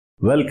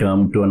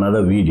Welcome to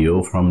another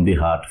video from the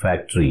Heart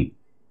Factory.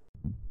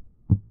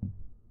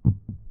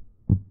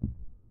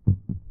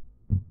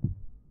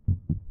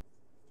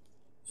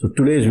 So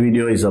today's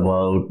video is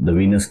about the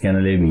venous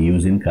cannulae we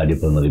use in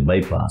cardiopulmonary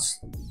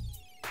bypass.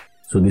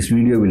 So this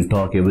video will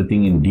talk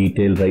everything in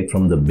detail, right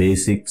from the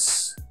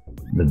basics,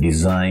 the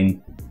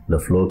design, the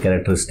flow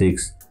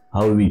characteristics,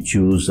 how we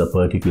choose a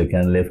particular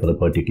cannulae for a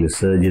particular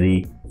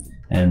surgery,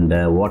 and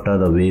what are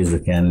the ways the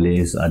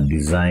cannulaes are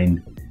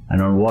designed,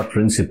 and on what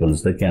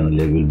principles the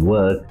cannulae will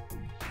work,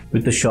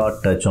 with a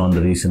short touch on the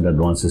recent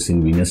advances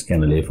in venous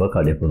cannulae for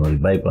cardiopulmonary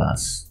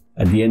bypass.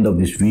 At the end of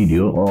this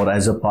video, or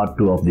as a part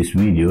 2 of this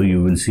video,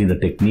 you will see the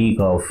technique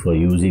of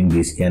using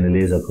these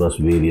cannulaes across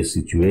various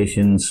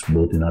situations,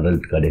 both in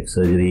adult cardiac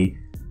surgery,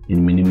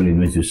 in minimal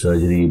invasive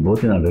surgery,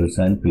 both in adults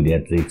and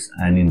pediatrics,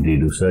 and in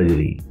redo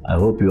surgery. I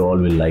hope you all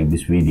will like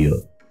this video.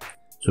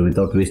 So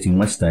without wasting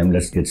much time,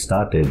 let's get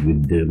started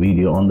with the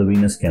video on the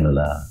venous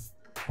cannula,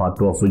 part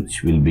 2 of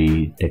which will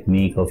be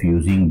technique of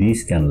using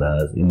these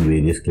cannulas in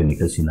various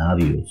clinical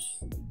scenarios.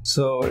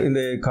 So in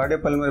the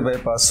cardiopulmonary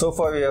bypass, so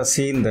far we have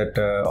seen that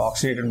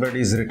oxygenated blood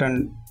is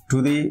returned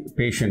to the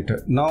patient.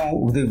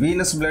 Now the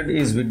venous blood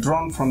is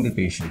withdrawn from the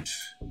patient.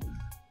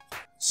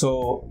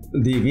 So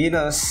the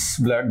venous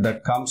blood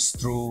that comes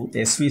through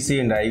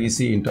SVC and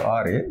IVC into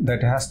RA,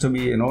 that has to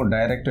be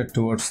directed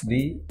towards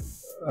the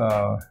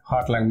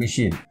heart-lung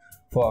machine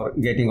for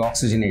getting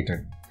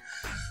oxygenated.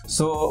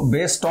 So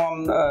based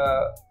on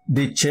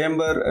the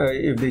chamber,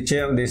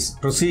 this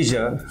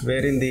procedure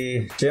wherein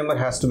the chamber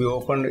has to be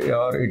opened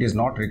or it is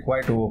not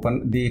required to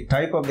open, the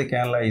type of the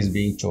cannula is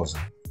being chosen.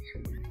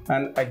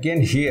 And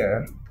again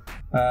here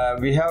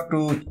we have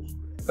to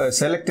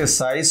select a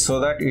size so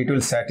that it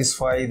will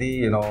satisfy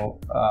the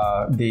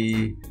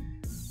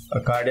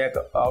cardiac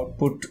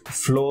output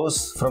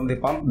flows from the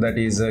pump, that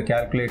is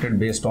calculated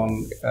based on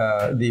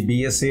the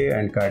BSA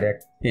and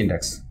cardiac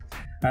index.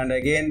 And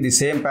again, the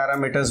same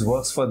parameters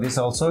works for this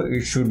also.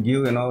 It should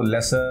give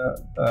lesser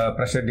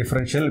pressure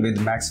differential with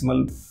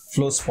maximal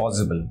flows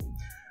possible.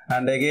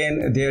 And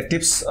again, their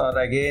tips are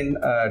again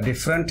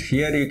different.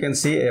 Here you can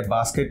see a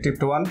basket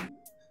tipped one,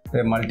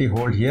 a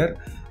multi-hole here,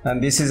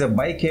 and this is a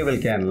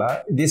bicaval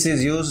cannula. This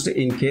is used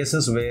in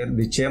cases where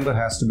the chamber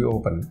has to be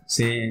open.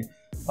 Say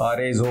RA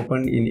is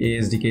open in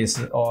ASD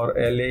case or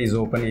LA is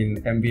open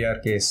in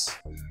MVR case.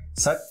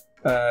 Such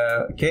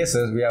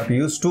cases we have to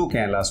use two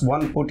cannulas,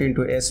 one put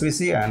into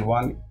SVC and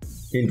one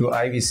into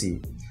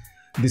IVC.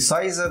 The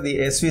size of the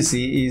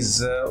SVC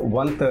is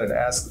 1/3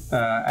 as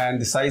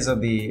and the size of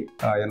the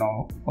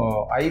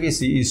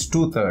IVC is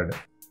 2/3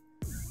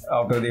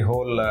 out of the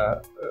whole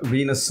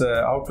venous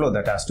outflow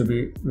that has to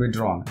be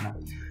withdrawn.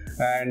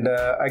 And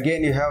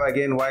again you have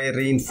why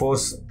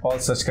reinforce all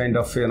such kind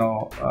of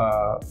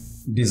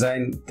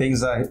design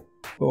things are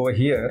over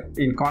here,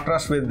 in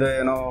contrast with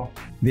the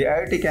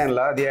aortic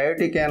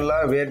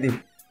cannula where the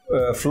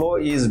flow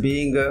is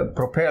being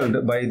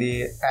propelled by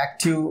the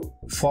active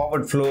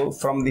forward flow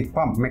from the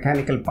pump,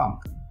 mechanical pump,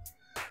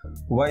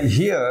 while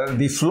here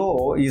the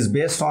flow is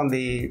based on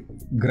the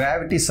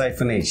gravity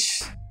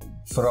siphonage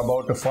for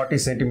about a 40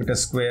 centimeter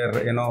square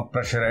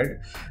pressure head,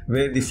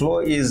 where the flow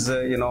is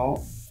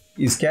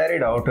is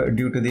carried out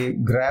due to the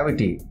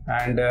gravity,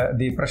 and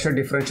the pressure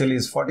differential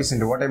is 40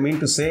 centimeters. What I mean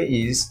to say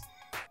is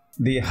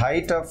the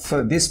height of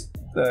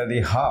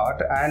the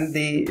heart and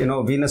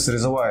the venous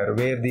reservoir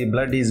where the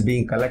blood is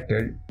being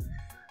collected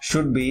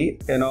should be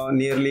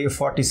nearly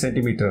 40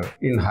 centimeter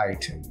in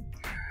height.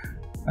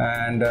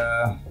 And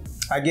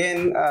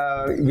again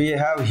we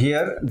have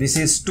here, this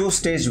is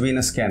two-stage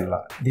venous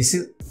cannula. This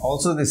is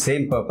also the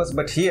same purpose,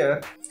 but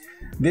here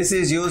this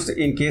is used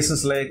in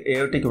cases like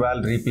aortic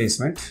valve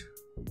replacement,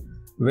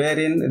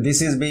 wherein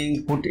this is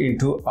being put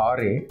into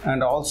RA,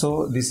 and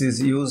also this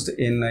is used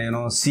in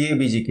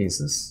CABG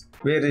cases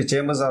where the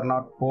chambers are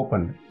not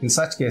opened. In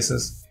such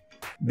cases,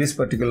 this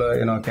particular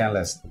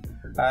cannula,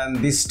 and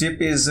this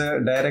tip is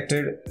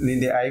directed in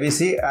the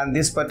IVC, and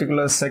this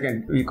particular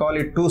second we call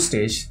it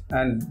two-stage,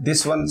 and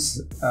this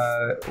one's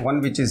one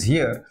which is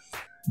here,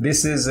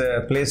 this is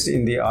placed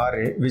in the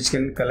RA, which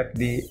can collect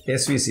the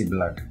SVC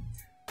blood.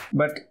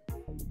 But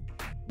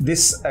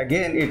this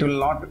again, it will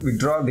not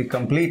withdraw the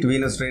complete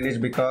venous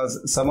drainage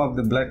because some of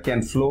the blood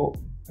can flow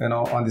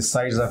on the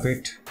sides of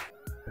it,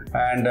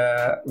 and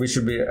we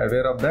should be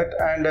aware of that.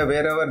 And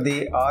wherever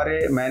the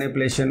RA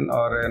manipulation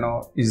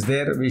or is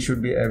there, we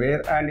should be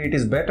aware, and it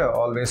is better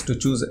always to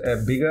choose a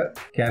bigger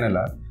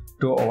cannula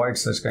to avoid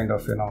such kind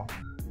of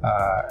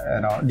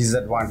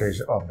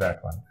disadvantage of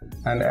that one.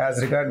 And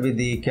as regard with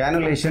the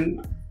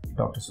cannulation,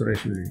 Dr.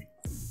 Suresh will read.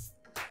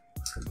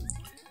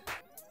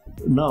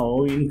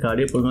 Now in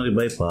cardiopulmonary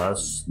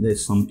bypass, there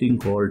is something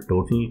called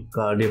total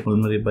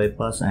cardiopulmonary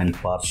bypass and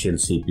partial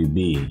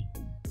CPB.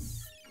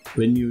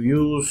 When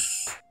you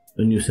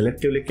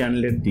selectively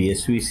cannulate the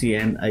SVC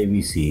and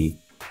IVC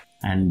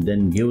and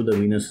then give the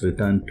venous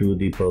return to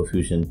the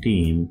perfusion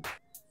team,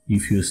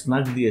 if you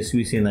snug the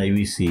SVC and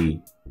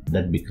IVC,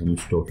 that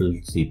becomes total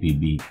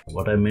CPB.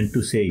 What I meant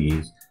to say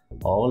is,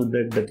 all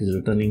blood that is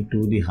returning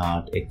to the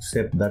heart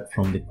except that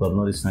from the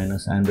coronary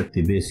sinus and the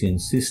Tibiacean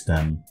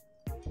system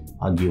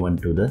are given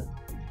to the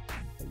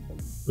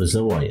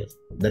reservoir.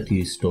 That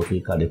is total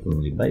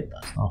cardiopulmonary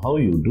bypass. Now how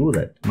you do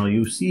that? Now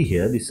you see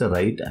here, this is a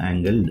right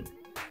angled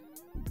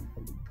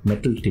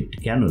metal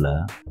tipped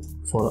cannula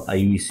for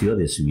IVC or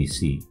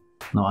SVC.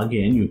 Now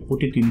again you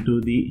put it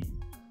into the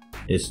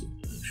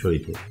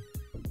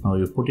Now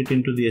you put it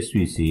into the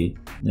SVC,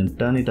 then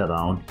turn it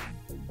around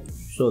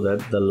so that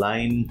the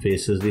line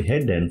faces the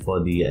head end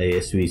for the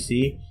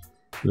SVC,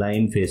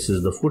 line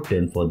faces the foot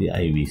end for the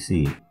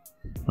IVC.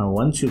 Now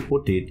once you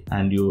put it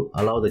and you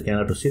allow the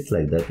cannula to sit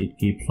like that, it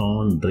keeps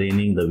on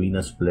draining the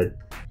venous blood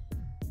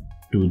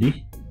to the,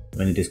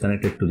 when it is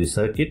connected to the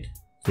circuit,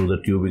 through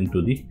the tubing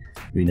to the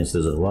venous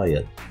reservoir.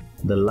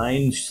 The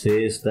line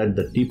says that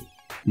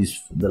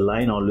the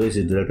line always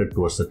is directed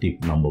towards the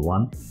tip, number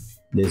one.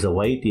 There is a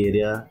white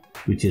area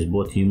which is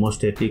both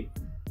hemostatic.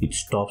 It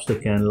stops the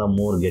cannula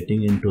more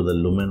getting into the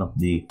lumen of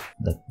the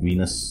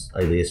venous,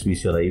 either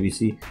SVC or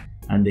IVC,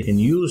 and they can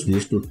use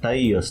this to tie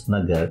your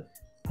snugger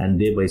and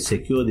thereby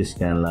secure this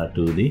cannula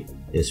to the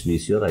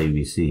SVC or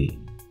IVC.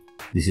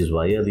 This is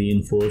wire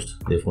reinforced,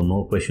 therefore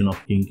no question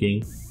of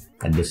kinking.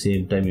 At the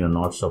same time, you are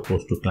not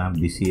supposed to clamp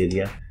this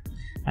area.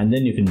 And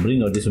then you can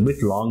bring out this a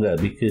bit longer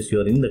because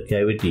you are in the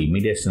cavity,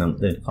 mediastinum,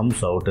 then it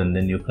comes out and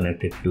then you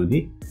connect it to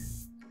the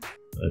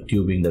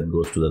tubing that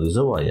goes to the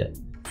reservoir.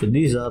 So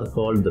these are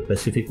called the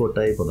Pacifico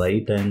type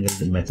right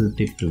angled metal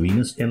tipped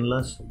venous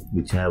cannulas,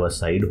 which have a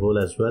side hole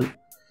as well.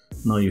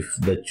 Now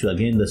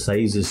again the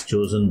size is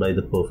chosen by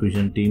the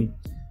perfusion team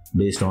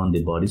based on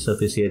the body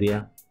surface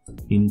area.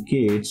 In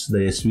case the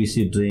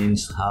SVC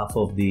drains half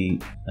of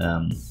the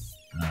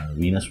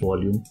venous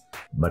volume,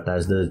 but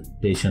as the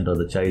patient or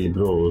the child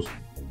grows,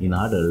 in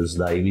adults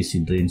the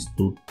IVC drains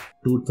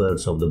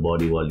two-thirds of the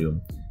body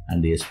volume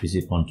and the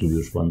SVC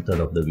contributes 1/3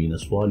 of the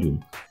venous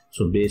volume.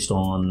 So based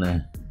on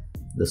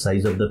the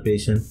size of the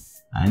patient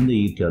and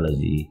the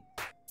etiology,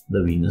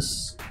 the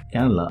venous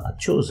cannula are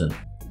chosen.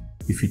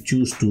 If you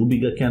choose too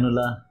big a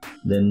cannula,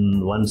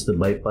 then once the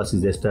bypass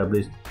is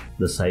established,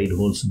 the side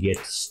holes get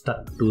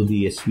stuck to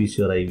the SVC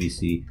or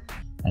IVC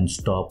and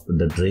stop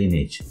the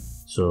drainage.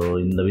 So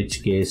in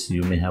which case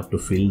you may have to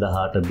fill the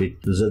heart a bit,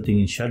 resulting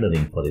in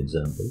shuddering, for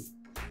example.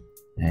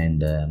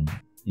 And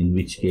in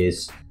which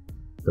case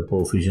the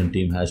perfusion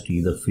team has to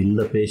either fill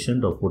the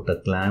patient or put a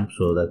clamp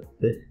so that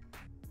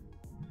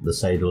the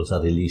side holes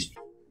are released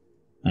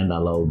and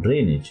allow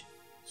drainage.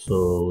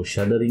 So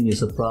shuddering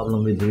is a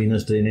problem with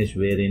venous drainage,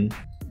 wherein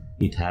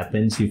it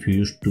happens if you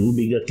use too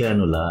big a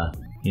cannula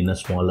in a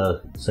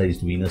smaller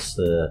sized venous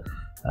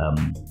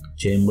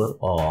chamber,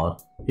 or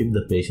if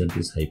the patient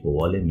is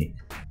hypovolemic.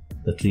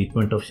 The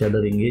treatment of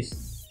shuddering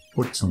is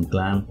put some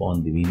clamp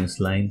on the venous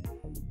line,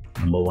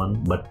 number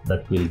one, but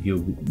that will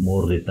give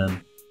more return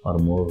or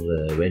more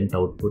vent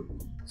output.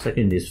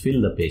 Second is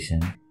fill the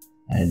patient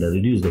and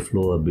reduce the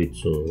flow a bit,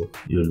 so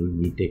you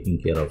will be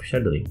taking care of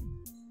shuddering.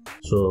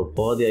 So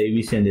for the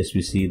IVC and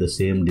SVC, the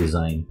same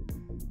design,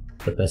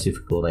 the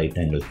Pacifico right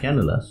angle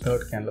cannulas.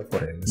 Third cannula for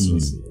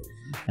SVC.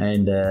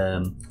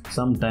 And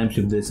sometimes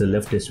if there's a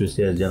left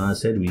SVC, as Jana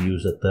said, we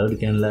use a third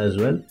cannula as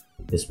well,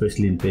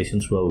 especially in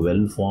patients who have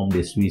well-formed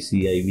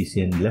SVC,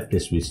 IVC and left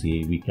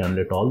SVC. We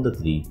cannulate all the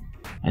three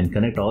and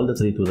connect all the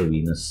three to the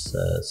venous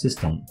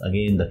system.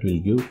 Again, that will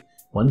give,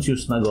 once you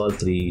snug all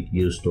three, it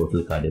gives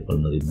total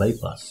cardiopulmonary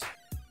bypass.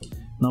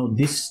 Now,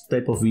 this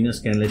type of venous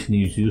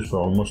cannulation is used for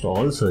almost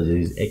all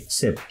surgeries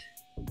except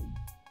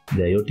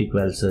the aortic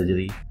valve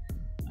surgery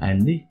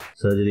and the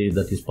surgery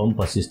that is pump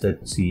assisted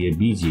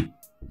CABG.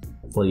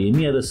 For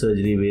any other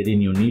surgery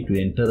wherein you need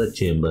to enter a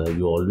chamber,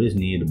 you always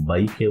need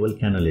bicaval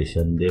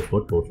cannulation,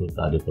 therefore total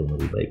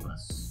cardiopulmonary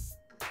bypass.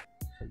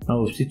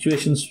 Now,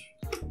 situations,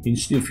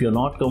 if you are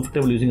not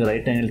comfortable using a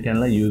right angle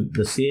cannula,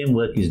 the same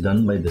work is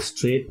done by the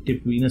straight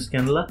tip venous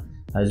cannula.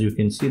 As you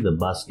can see, the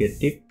basket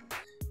tip,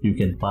 you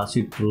can pass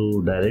it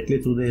through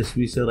directly through the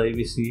SVC or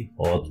IVC,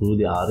 or through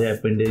the RA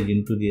appendage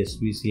into the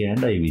SVC and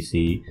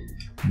IVC.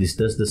 This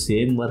does the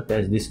same work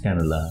as this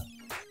cannula.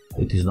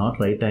 It is not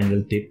right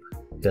angle tip.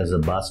 It has a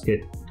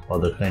basket or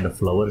the kind of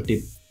flower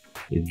tip.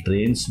 It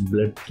drains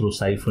blood through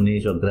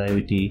siphonage or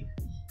gravity.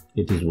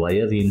 It is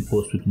wire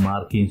reinforced with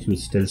markings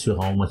which tells you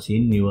how much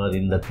in you are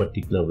in that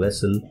particular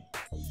vessel.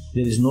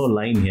 There is no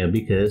line here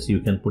because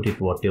you can put it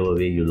whatever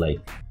way you like.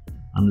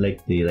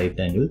 Unlike the right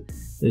angle,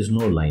 there is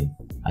no line.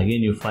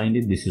 Again, you find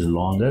this is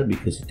longer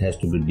because it has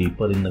to be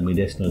deeper in the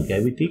mediastinal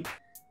cavity,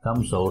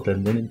 comes out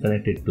and then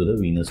connect it to the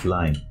venous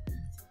line.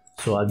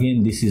 So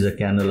again, this is a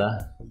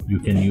cannula you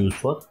can use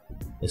for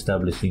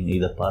establishing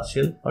either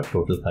partial or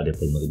total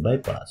cardiopulmonary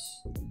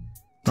bypass.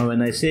 Now,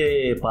 when I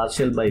say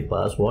partial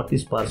bypass, what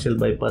is partial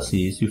bypass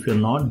is, if you're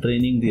not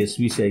draining the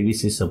SVC,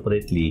 IVC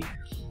separately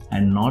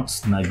and not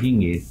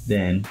snugging it,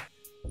 then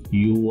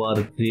you are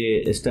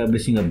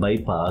establishing a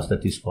bypass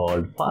that is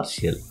called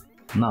partial.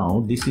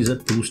 Now, this is a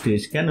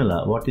two-stage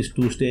cannula. What is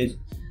two-stage?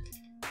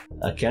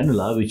 A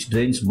cannula which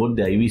drains both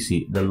the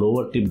IVC. The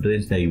lower tip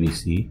drains the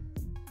IVC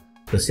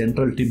The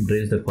central tip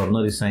drains the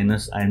coronary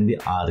sinus and the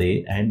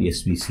RA and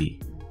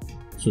SVC.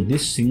 So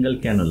this single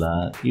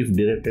cannula, if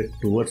directed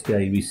towards the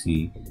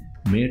IVC,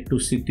 made to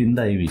sit in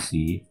the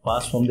IVC,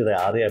 pass from the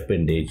RA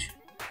appendage,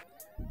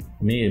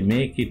 may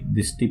make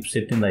this tip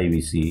sit in the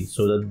IVC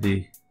so that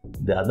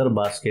the other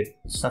basket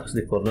sucks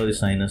the coronary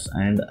sinus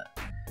and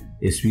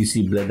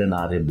SVC blood and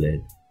RA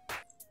blood.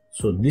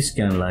 So this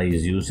cannula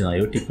is used in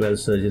aortic valve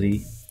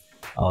surgery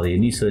or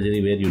any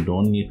surgery where you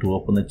don't need to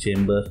open the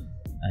chamber,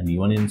 and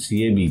even in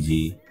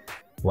CABG,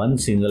 one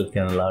single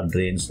cannula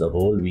drains the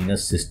whole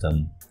venous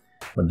system.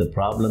 But the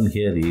problem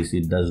here is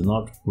it does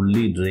not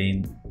fully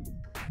drain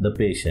the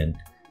patient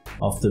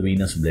of the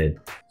venous blood.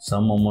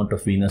 Some amount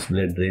of venous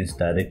blood drains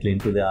directly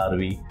into the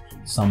RV,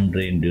 some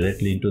drain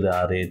directly into the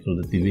RA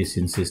through the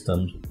Thivesian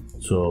system.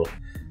 So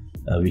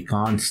we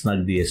can't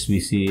snug the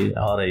SVC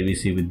or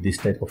IVC with this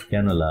type of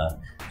cannula.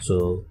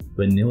 So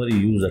whenever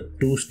you use a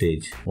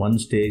two-stage, one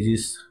stage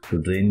is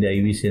to drain the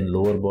IVC and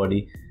lower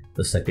body,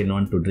 the second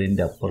one to drain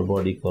the upper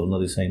body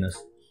coronary sinus.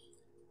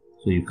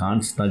 So you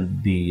can't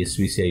snug the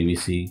SVC,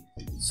 IVC.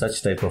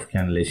 Such type of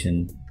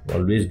cannulation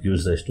always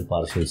gives rise to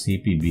partial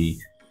CPB,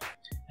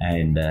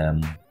 and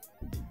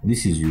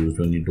this is used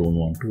when you don't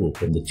want to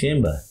open the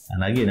chamber.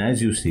 And again,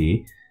 as you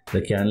see,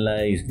 the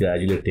cannula is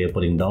gradually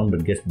tapering down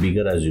but gets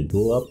bigger as you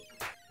go up.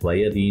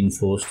 Wire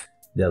reinforced.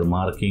 There are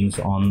markings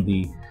on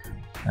the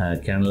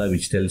cannula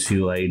which tells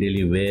you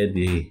ideally where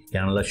the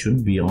cannula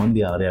should be on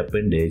the RA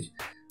appendage,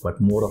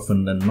 but more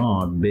often than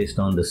not, based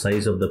on the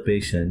size of the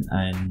patient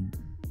and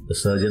the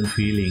surgeon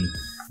feeling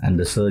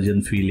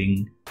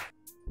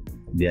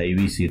the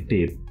IVC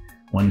tip,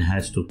 one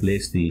has to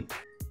place the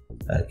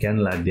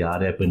cannula at the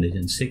RA appendage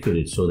and secure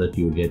it so that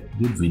you get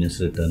good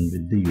venous return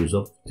with the use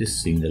of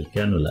this single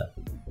cannula.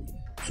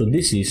 So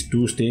this is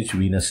two-stage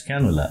venous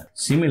cannula.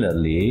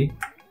 Similarly,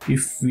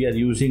 if we are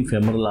using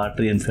femoral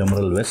artery and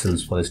femoral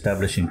vessels for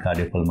establishing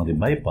cardiopulmonary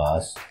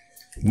bypass,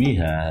 we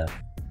have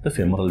the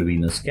femoral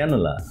venous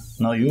cannula.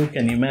 Now you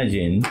can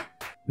imagine,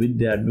 with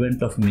the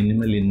advent of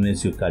minimal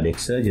invasive cardiac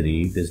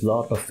surgery, there's a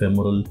lot of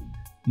femoral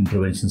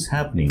interventions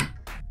happening.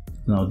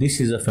 Now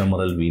this is a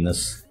femoral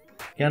venous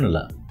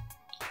cannula.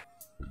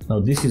 Now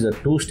this is a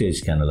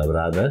two-stage cannula,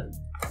 rather.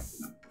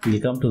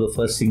 We'll come to the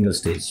first single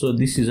stage. So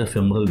this is a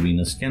femoral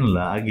venous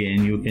cannula.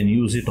 Again, you can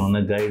use it on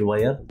a guide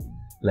wire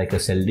like a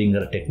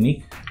Seldinger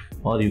technique,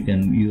 or you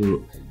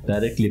can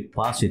directly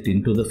pass it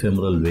into the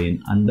femoral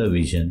vein under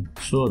vision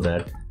so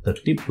that the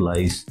tip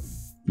lies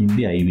in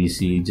the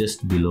IVC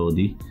just below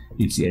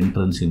its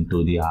entrance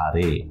into the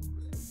RA.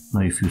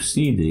 Now if you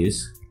see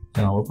this,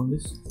 can I open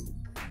this?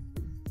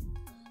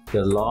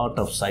 There are a lot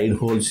of side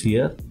holes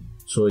here,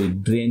 so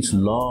it drains a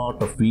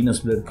lot of venous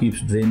blood, keeps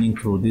draining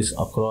through this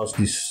across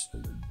this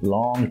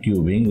long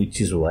tubing which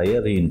is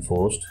wire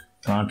reinforced,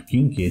 can't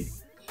kink it,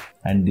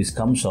 and this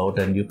comes out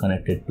and you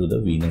connect it to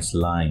the venous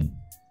line.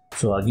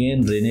 So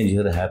again, drainage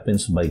here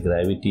happens by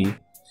gravity.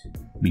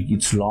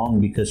 It's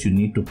long because you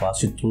need to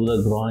pass it through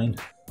the groin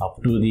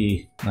up to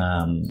the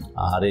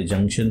RA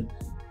junction.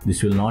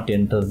 This will not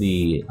enter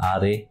the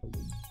RA,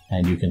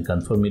 and you can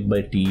confirm it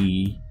by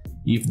TE.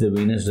 If the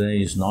venous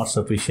drainage is not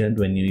sufficient,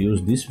 when you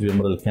use this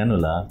femoral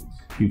cannula,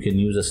 you can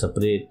use a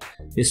separate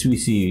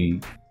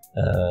SVC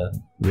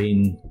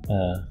vein,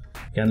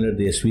 cannulate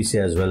the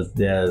SVC as well,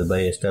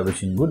 thereby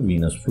establishing good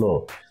venous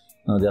flow.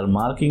 Now they are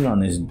marking on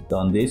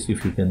this,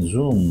 if you can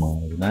zoom,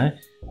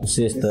 it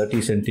says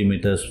 30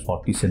 centimeters,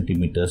 40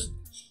 centimeters.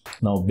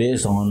 Now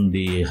based on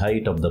the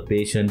height of the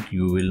patient,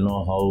 you will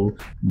know how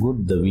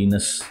good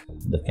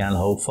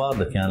how far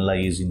the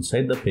cannula is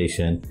inside the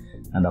patient,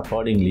 and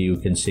accordingly you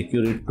can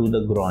secure it to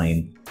the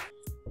groin,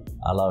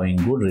 allowing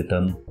good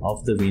return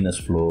of the venous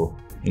flow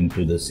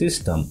into the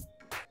system.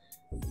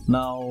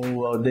 Now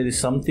there is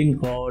something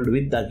called,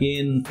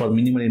 again for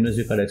minimal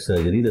invasive cardiac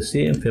surgery, the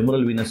same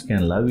femoral venous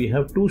cannula, we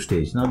have two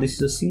stages. Now this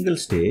is a single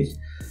stage.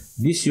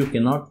 This you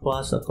cannot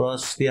pass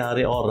across the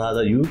RA, or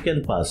rather you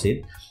can pass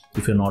it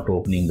if you're not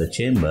opening the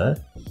chamber.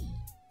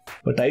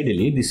 But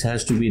ideally this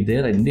has to be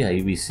there in the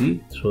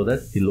IVC so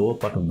that the lower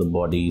part of the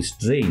body is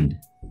drained.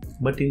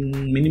 But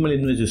in minimal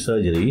invasive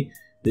surgery,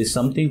 there is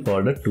something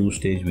called a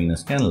two-stage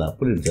venous cannula.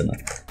 Put it there.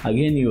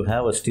 Again, you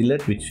have a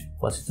stillet which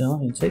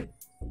inside,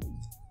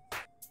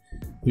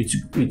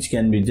 which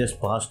can be just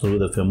passed through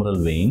the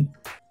femoral vein,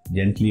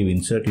 gently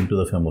insert into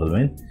the femoral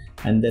vein,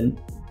 and then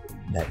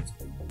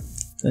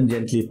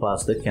gently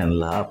pass the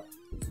cannula up.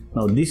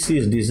 Now this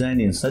is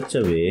designed in such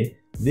a way,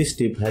 this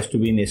tip has to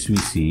be in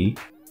SVC,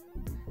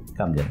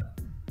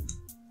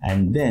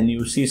 and then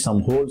you see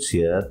some holes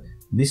here,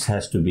 this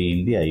has to be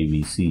in the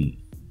IVC.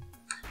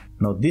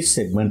 Now this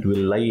segment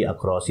will lie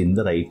across in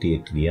the right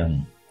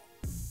atrium.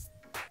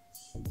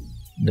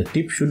 The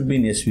tip should be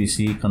in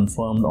SVC,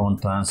 confirmed on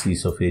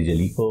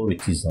transesophageal echo,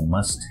 which is a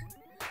must.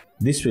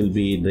 This will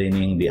be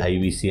draining the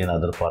IVC and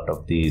other part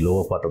of the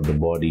lower part of the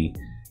body.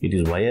 It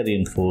is wire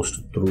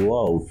reinforced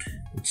throughout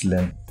its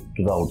length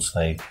to the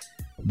outside.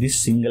 This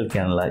single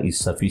cannula is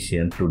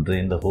sufficient to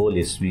drain the whole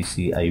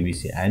SVC,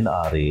 IVC and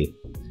RA,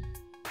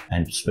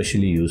 and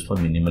specially used for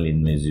minimal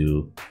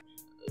invasive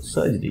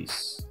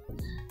surgeries.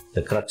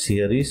 The crux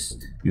here is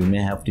you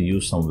may have to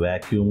use some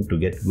vacuum to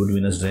get good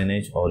venous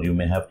drainage, or you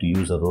may have to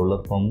use a roller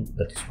pump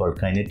that is called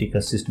kinetic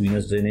assist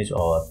venous drainage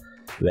or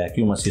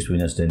vacuum assist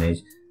venous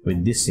drainage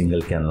with this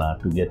single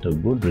cannula to get a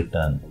good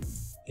return.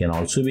 Can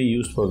also be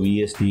used for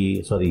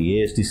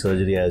ASD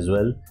surgery as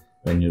well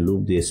when you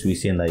loop the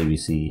SVC and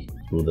IVC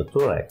through the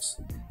thorax.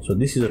 So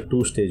this is a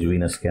two-stage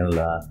venous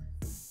cannula.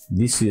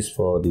 This is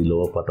for the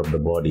lower part of the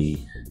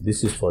body.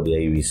 This is for the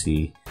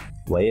IVC.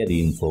 Wire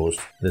reinforced.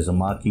 There's a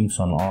markings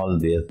on all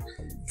there.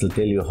 It will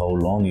tell you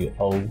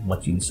how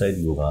much inside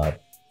you are.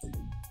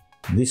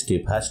 This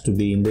tip has to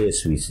be in the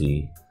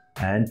SVC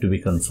and to be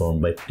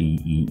confirmed by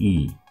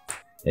TEE.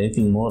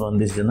 Anything more on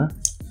this, Jana?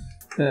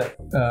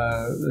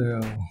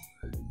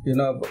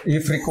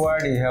 If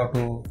required, you have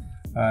to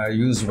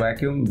use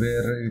vacuum,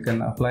 where you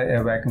can apply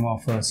a vacuum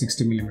of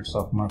 60 millimeters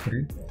of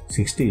mercury.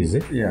 60 is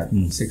it? Yeah,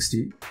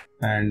 60.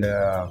 And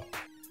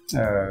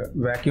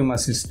vacuum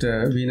assist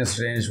venous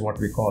drainage, what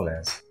we call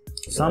as.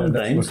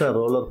 Sometimes a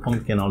roller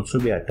pump can also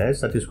be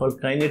attached. That is called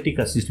kinetic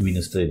assist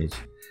venous drainage.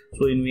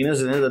 So in venous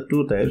drainage, there are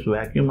two types: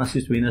 vacuum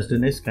assist venous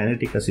drainage,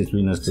 kinetic assist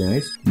venous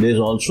drainage. There is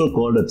also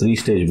called a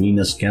three-stage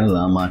venous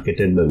cannula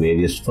marketed by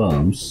various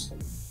firms.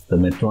 The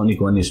Medtronic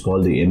one is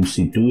called the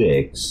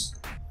MC2X.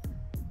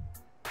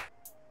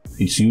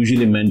 It's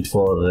usually meant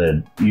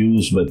for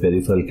use by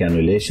peripheral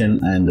cannulation,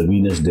 and the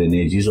venous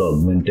drainage is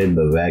augmented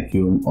by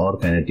vacuum or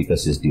kinetic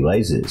assist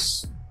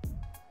devices.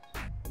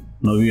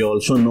 Now we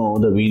also know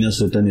the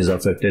venous return is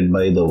affected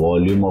by the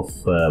volume of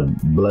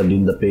blood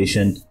in the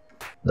patient,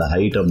 the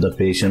height of the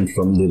patient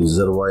from the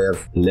reservoir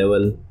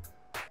level,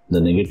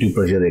 the negative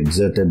pressure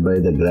exerted by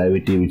the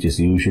gravity, which is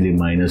usually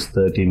minus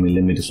 30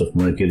 millimeters of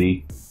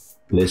mercury,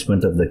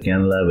 placement of the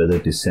cannula, whether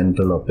it is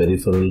central or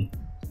peripheral,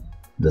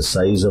 the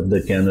size of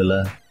the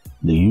cannula,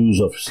 the use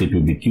of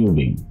CPB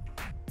tubing.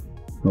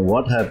 Now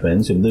what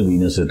happens if the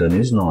venous return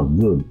is not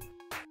good?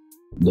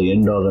 The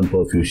end organ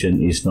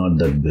perfusion is not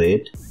that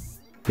great.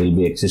 There will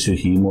be excessive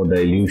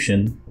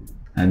hemodilution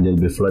and there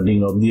will be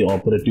flooding of the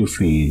operative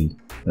field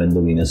when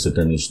the venous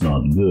return is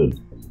not good.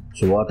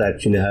 So what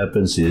actually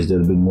happens is there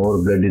will be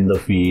more blood in the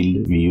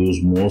field, we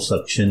use more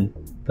suction,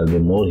 there will be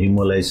more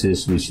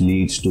hemolysis, which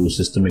leads to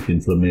systemic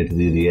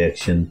inflammatory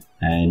reaction,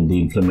 and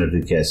the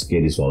inflammatory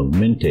cascade is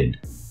augmented.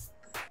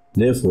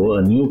 Therefore,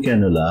 a new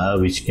cannula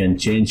which can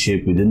change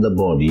shape within the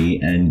body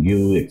and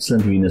give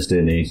excellent venous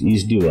drainage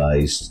is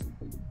devised,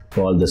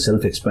 called the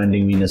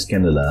self-expanding venous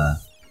cannula,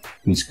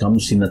 which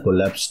comes in a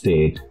collapsed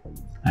state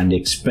and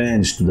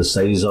expands to the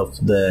size of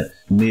the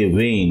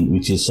vein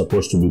which is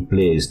supposed to be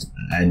placed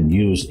and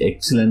gives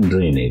excellent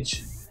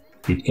drainage.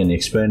 It can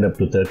expand up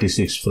to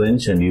 36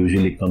 French and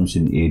usually comes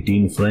in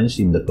 18 French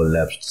in the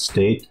collapsed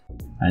state,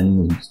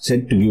 and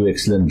said to give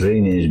excellent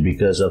drainage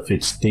because of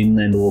its thin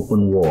and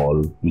open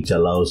wall, which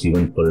allows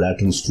even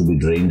collaterals to be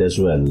drained as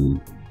well.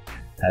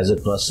 Has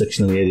a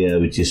cross-sectional area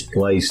which is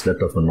twice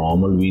that of a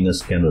normal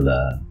venous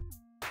cannula,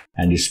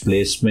 and its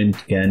placement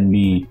can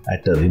be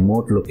at a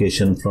remote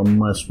location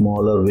from a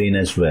smaller vein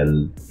as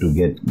well to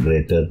get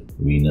greater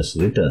venous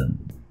return.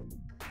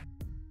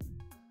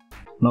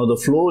 Now the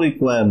flow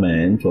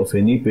requirement of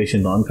any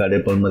patient on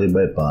cardiopulmonary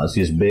bypass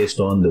is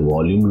based on the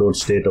volume load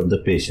state of the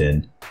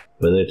patient,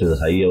 whether it is a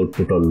high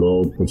output or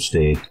low output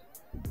state.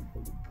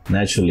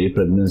 Naturally,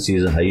 pregnancy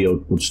is a high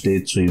output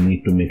state, so you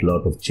need to make a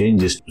lot of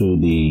changes to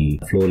the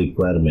flow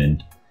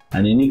requirement,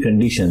 and any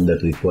condition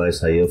that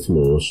requires higher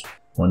flows,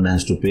 one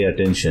has to pay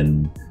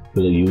attention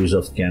to the use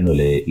of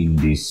cannulae in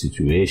these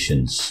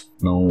situations.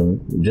 Now,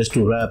 just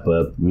to wrap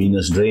up,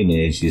 venous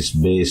drainage is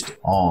based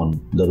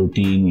on the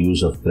routine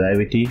use of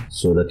gravity,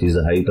 so that is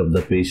the height of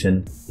the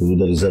patient to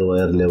the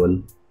reservoir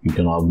level. You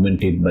can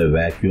augment it by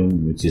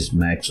vacuum, which is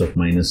max of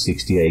minus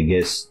 60, I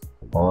guess,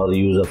 or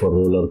use of a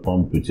roller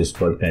pump, which is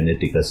called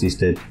kinetic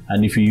assisted.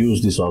 And if you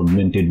use this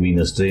augmented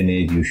venous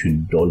drainage, you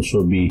should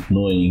also be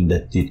knowing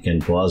that it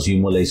can cause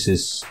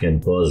hemolysis, can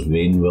cause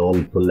vein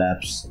wall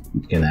collapse,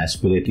 it can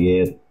aspirate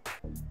air.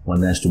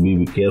 One has to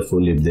be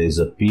careful if there is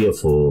a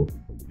PFO.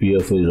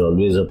 PFO is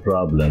always a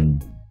problem,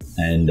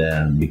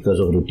 and because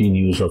of routine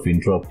use of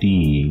intra-op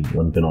TE,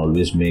 one can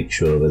always make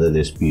sure whether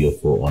there is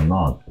PFO or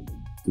not.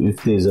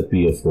 If there is a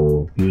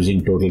PFO,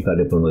 using total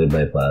cardiopulmonary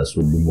bypass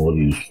would be more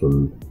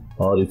useful,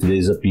 or if there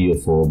is a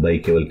PFO,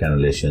 bicaval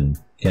cannulation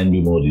can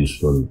be more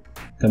useful.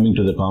 Coming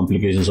to the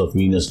complications of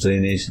venous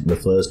drainage, the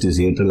first is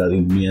atrial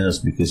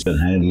arrhythmias, because you are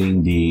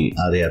handling the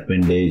RA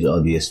appendage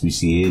or the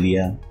SVC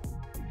area.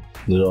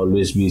 There will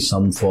always be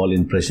some fall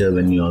in pressure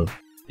when you are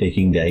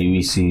taking the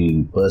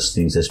IVC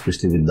burstings,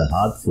 especially with the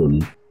heart full.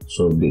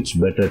 So it's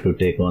better to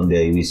take on the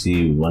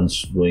IVC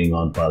once going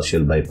on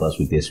partial bypass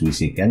with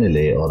SVC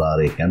cannulae or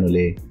RA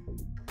cannulae.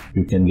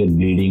 You can get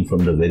bleeding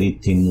from the very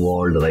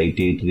thin-walled right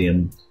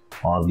atrium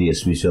or the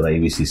SVC or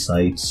IVC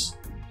sites.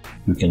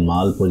 You can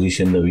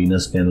malposition the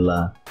venous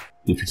cannula.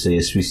 If it's a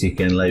SVC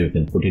cannula, you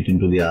can put it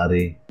into the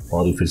RA,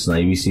 or if it's an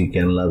IVC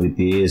cannula with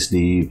the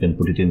ASD, you can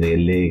put it in the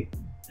LA.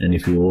 And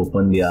if you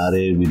open the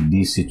RA with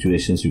these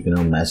situations, you can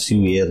have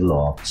massive air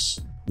locks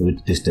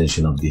with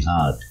distension of the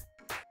heart.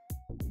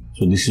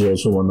 So this is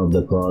also one of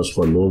the cause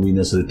for low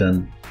venous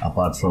return,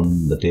 apart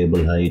from the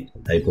table height,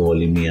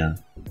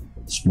 hypovolemia,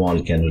 small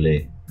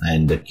cannulae,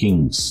 and the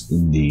kinks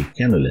in the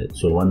cannulae.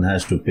 So one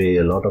has to pay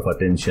a lot of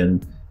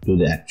attention to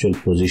the actual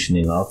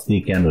positioning of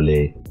the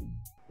cannulae,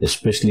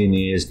 especially in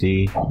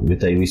ASD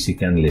with IVC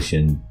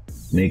cannulation.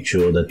 Make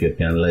sure that your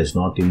cannula is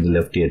not in the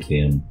left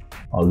atrium.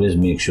 Always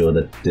make sure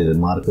that the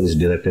marker is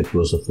directed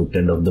towards the foot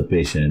end of the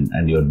patient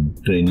and you're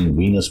draining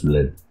venous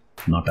blood,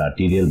 not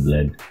arterial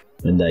blood,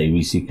 when the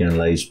IVC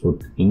cannula is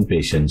put in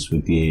patients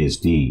with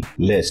ASD,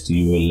 lest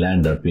you will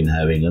land up in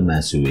having a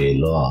massive A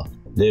lock.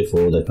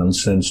 Therefore, the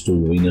constraints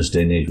to venous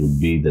drainage would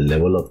be the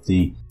level of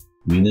the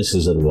venous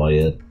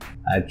reservoir.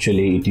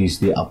 Actually, it is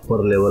the upper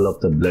level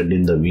of the blood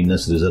in the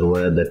venous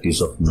reservoir that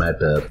is of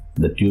matter.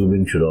 The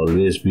tubing should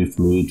always be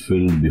fluid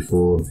filled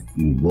before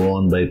you go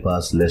on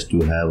bypass, lest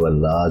you have a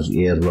large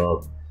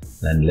airlock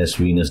and less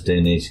venous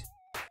drainage.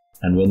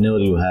 And whenever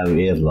you have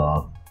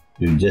airlock,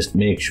 you just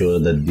make sure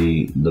that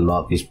the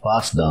lock is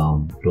passed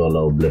down to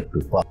allow blood to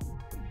pass.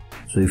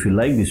 So if you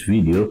like this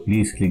video,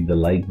 please click the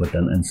like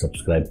button and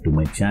subscribe to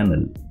my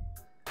channel.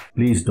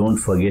 Please don't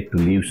forget to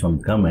leave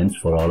some comments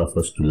for all of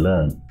us to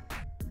learn.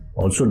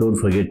 Also don't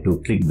forget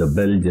to click the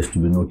bell just to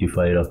be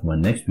notified of my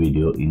next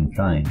video in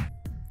time.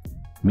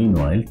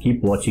 Meanwhile,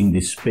 keep watching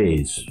this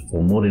space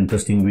for more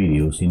interesting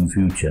videos in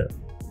future.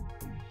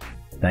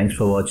 Thanks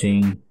for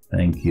watching.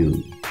 Thank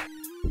you.